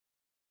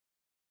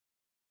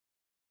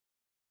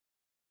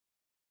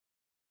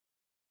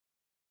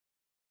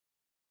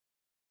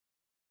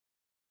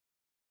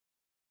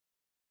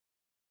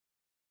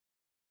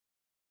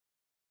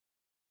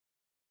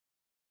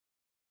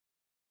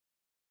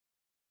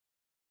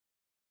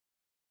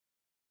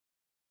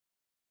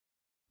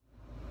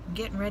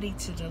getting ready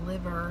to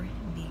deliver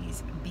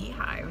these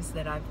beehives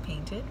that I've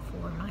painted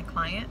for my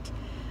client,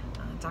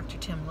 Dr.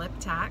 Tim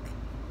Liptak.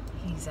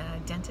 He's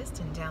a dentist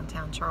in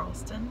downtown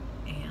Charleston,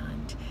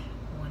 and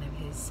one of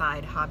his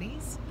side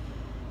hobbies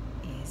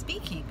is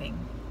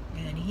beekeeping.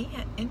 And he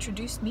had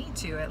introduced me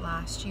to it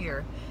last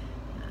year.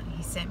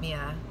 He sent me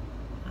a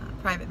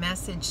private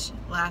message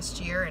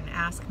last year and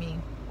asked me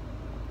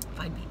if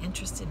I'd be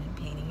interested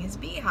in painting his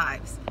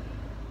beehives.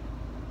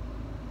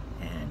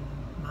 And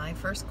my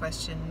first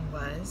question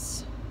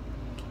was,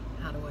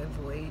 how do I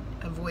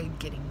avoid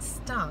getting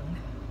stung?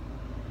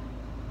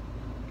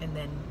 And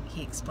then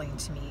he explained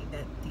to me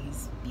that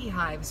these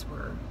beehives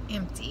were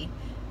empty,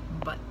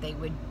 but they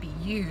would be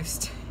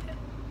used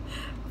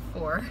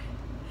for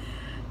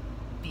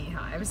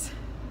beehives,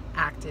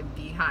 active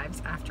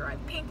beehives, after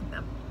I've painted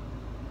them.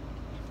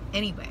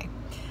 Anyway,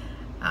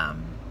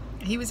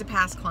 he was a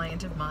past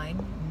client of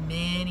mine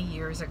many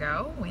years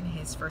ago when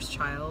his first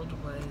child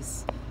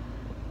was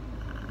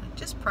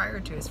just prior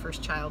to his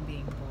first child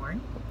being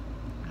born.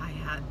 I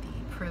had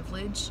the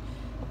privilege,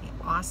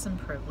 the awesome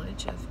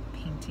privilege of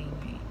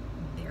painting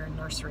their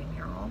nursery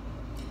mural,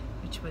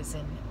 which was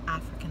an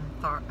African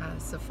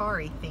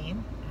safari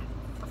theme.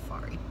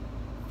 Safari.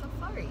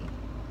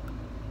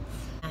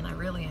 And I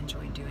really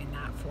enjoyed doing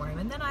that for him.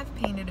 And then I've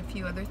painted a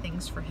few other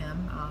things for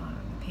him.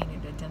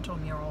 Painted a dental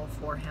mural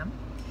for him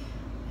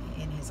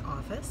in his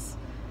office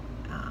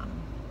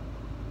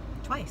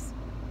twice.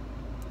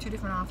 2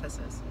 different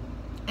offices.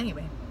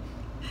 Anyway,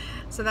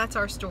 so that's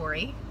our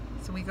story.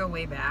 So we go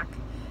way back.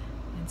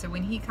 And so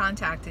when he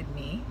contacted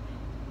me,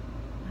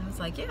 I was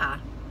like, yeah,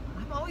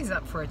 I'm always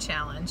up for a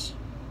challenge.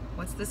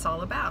 What's this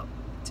all about?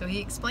 So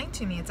he explained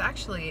to me it's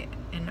actually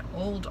an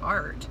old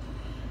art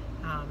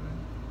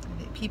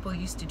that people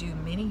used to do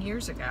many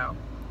years ago.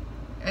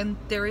 And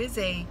there is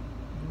a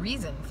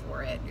reason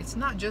for it. It's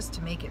not just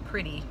to make it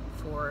pretty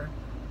for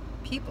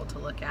people to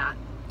look at,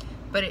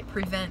 but it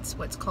prevents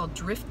what's called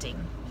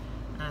drifting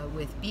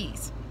with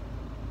bees.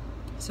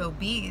 So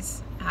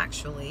bees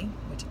actually,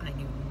 which I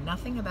knew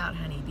nothing about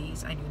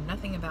honeybees, I knew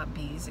nothing about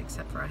bees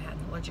except for I had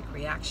an allergic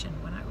reaction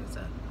when I was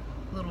a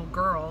little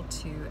girl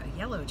to a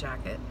yellow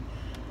jacket.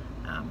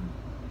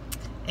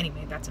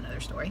 Anyway, that's another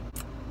story.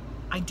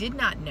 I did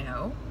not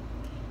know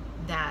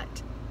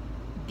that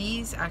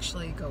bees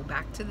actually go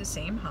back to the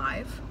same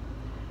hive.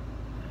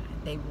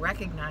 They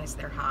recognize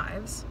their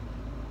hives,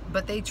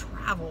 but they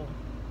travel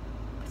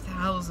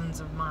thousands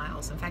of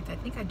miles. In fact, I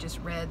think I just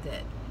read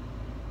that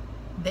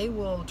they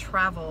will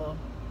travel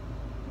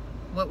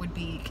what would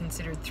be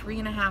considered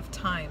 3.5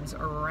 times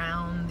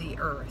around the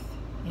earth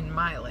in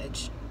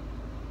mileage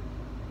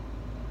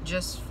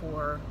just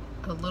for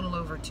a little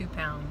over 2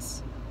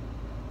 pounds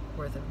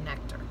worth of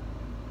nectar.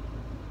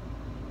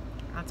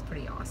 That's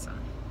pretty awesome.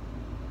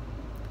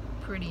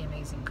 Pretty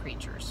amazing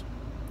creatures.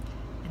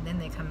 And then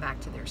they come back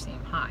to their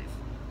same hive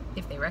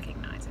if they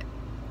recognize it.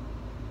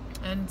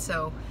 And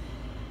so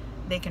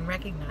they can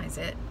recognize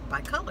it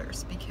by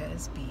colors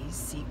because bees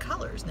see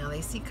colors. Now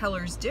they see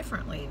colors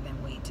differently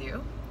than we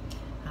do.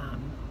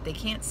 They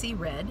can't see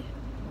red.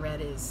 Red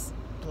is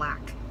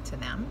black to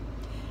them.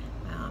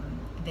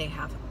 They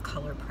have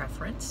color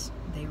preference.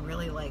 They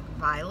really like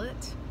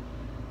violet,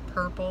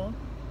 purple,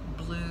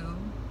 blue,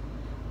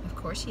 of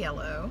course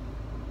yellow.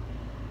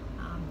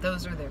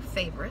 Those are their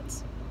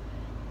favorites.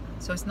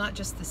 So it's not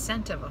just the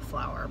scent of a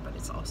flower, but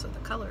it's also the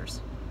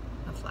colors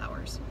of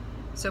flowers.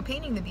 So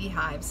painting the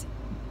beehives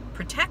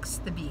protects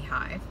the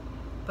beehive,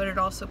 but it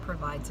also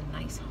provides a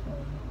nice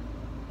home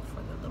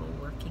for the little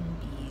working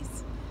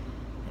bees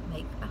that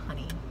make the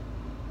honey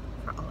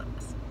for all of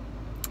us.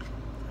 So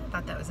I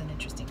thought that was an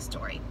interesting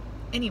story.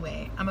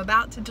 Anyway, I'm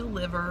about to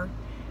deliver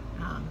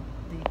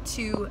the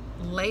 2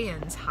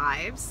 Layens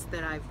hives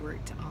that I've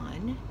worked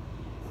on.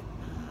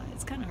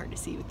 It's kind of hard to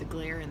see with the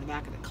glare in the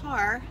back of the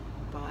car,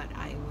 but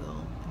I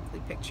will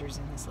include pictures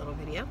in this little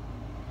video.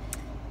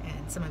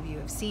 And some of you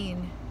have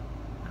seen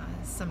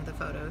some of the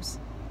photos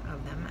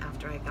of them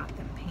after I got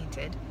them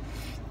painted.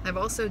 I've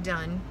also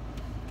done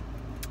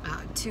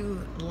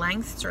 2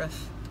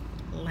 Langstroth,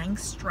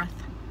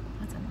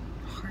 that's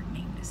a hard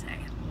name to say,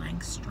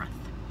 Langstroth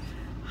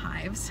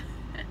hives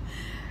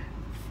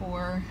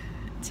for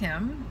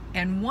Tim.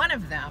 And one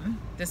of them,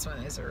 this one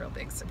is a real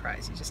big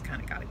surprise. You just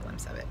kind of got a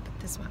glimpse of it, but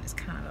this one is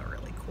kind of a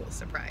really cool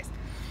surprise.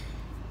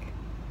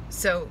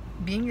 So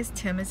being as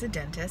Tim is a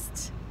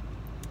dentist,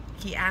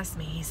 he asked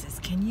me, he says,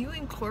 can you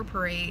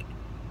incorporate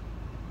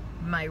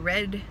my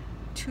red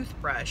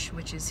toothbrush,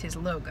 which is his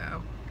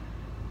logo,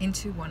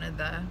 into one of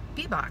the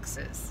bee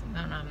boxes?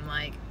 And I'm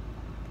like,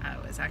 I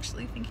was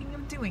actually thinking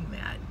of doing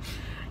that.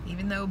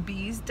 Even though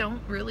bees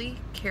don't really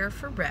care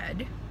for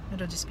red,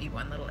 it'll just be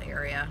one little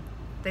area.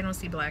 They don't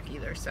see black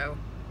either, so,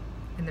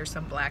 and there's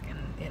some black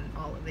in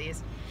all of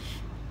these.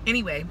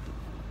 Anyway,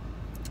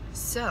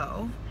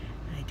 so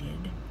I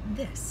did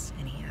this,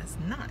 and he has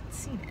not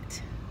seen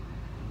it.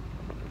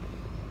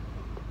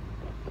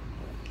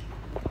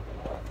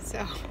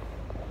 So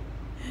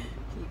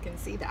you can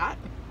see that.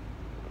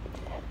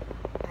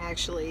 I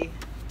actually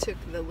took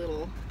the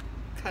little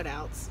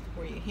cutouts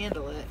where you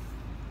handle it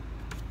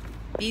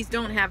Bees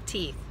don't have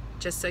teeth,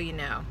 just so you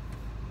know.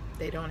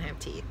 They don't have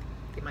teeth.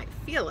 They might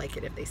feel like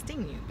it if they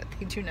sting you, but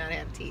they do not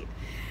have teeth.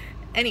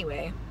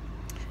 Anyway,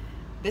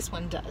 this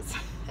one does.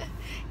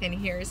 And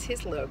here's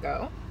his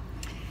logo.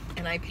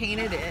 And I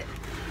painted it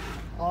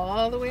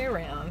all the way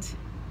around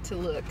to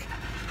look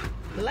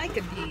like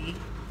a bee,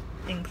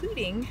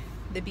 including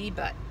the bee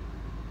butt.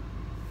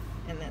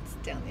 And that's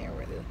down there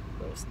where the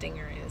little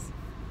stinger is,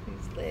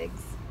 his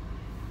legs.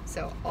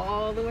 So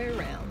all the way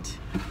around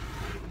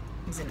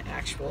is an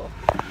actual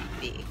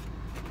bee.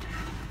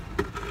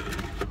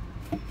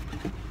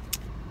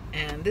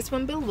 And this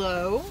one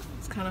below,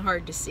 it's kind of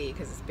hard to see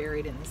because it's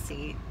buried in the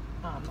seat.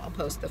 I'll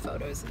post the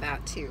photos of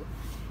that too.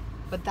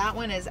 But that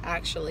one is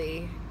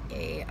actually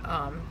a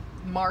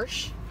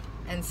marsh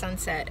and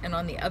sunset, and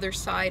on the other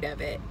side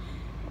of it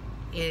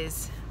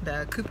is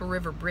the Cooper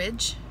River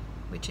Bridge,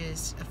 which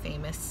is a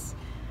famous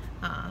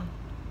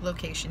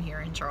location here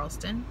in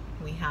Charleston.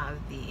 We have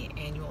the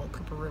annual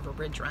Cooper River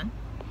Bridge Run,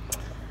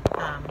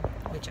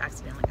 which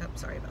accidentally, oh,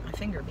 sorry about my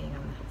finger being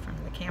on the front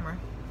of the camera.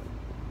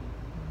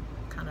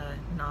 Kind of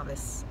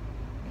novice,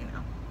 you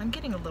know. I'm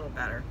getting a little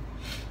better.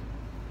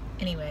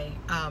 Anyway,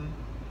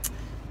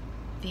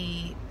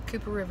 the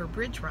Cooper River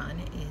Bridge Run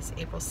is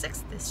April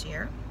 6th this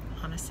year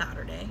on a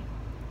Saturday.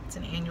 It's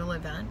an annual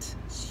event.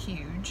 It's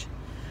huge.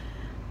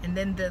 And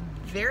then the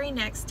very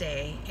next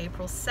day,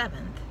 April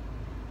 7th,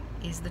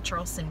 is the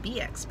Charleston Bee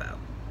Expo,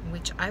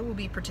 which I will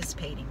be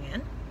participating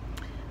in.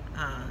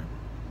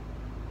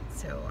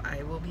 So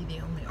I will be the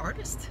only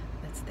artist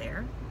that's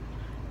there,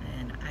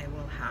 and I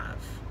will have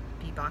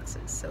bee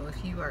boxes. So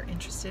if you are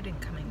interested in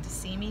coming to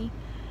see me,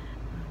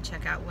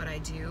 check out what I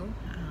do.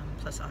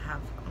 Plus I'll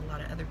have a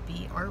lot of other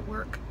bee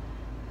artwork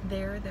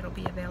there that'll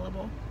be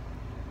available.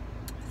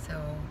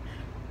 So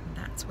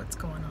that's what's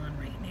going on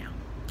right now.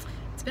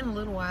 It's been a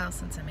little while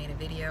since I made a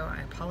video.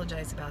 I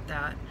apologize about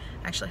that.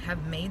 I actually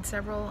have made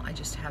several, I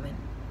just haven't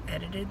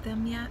edited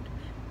them yet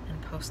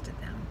and posted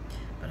them.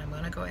 But I'm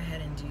going to go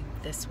ahead and do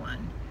this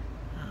one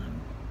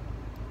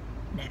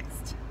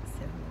next.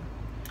 So,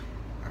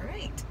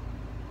 alright.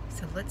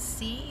 So let's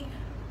see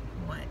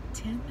what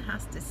Tim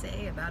has to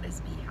say about his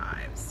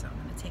beehives. So I'm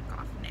going to take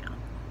off now.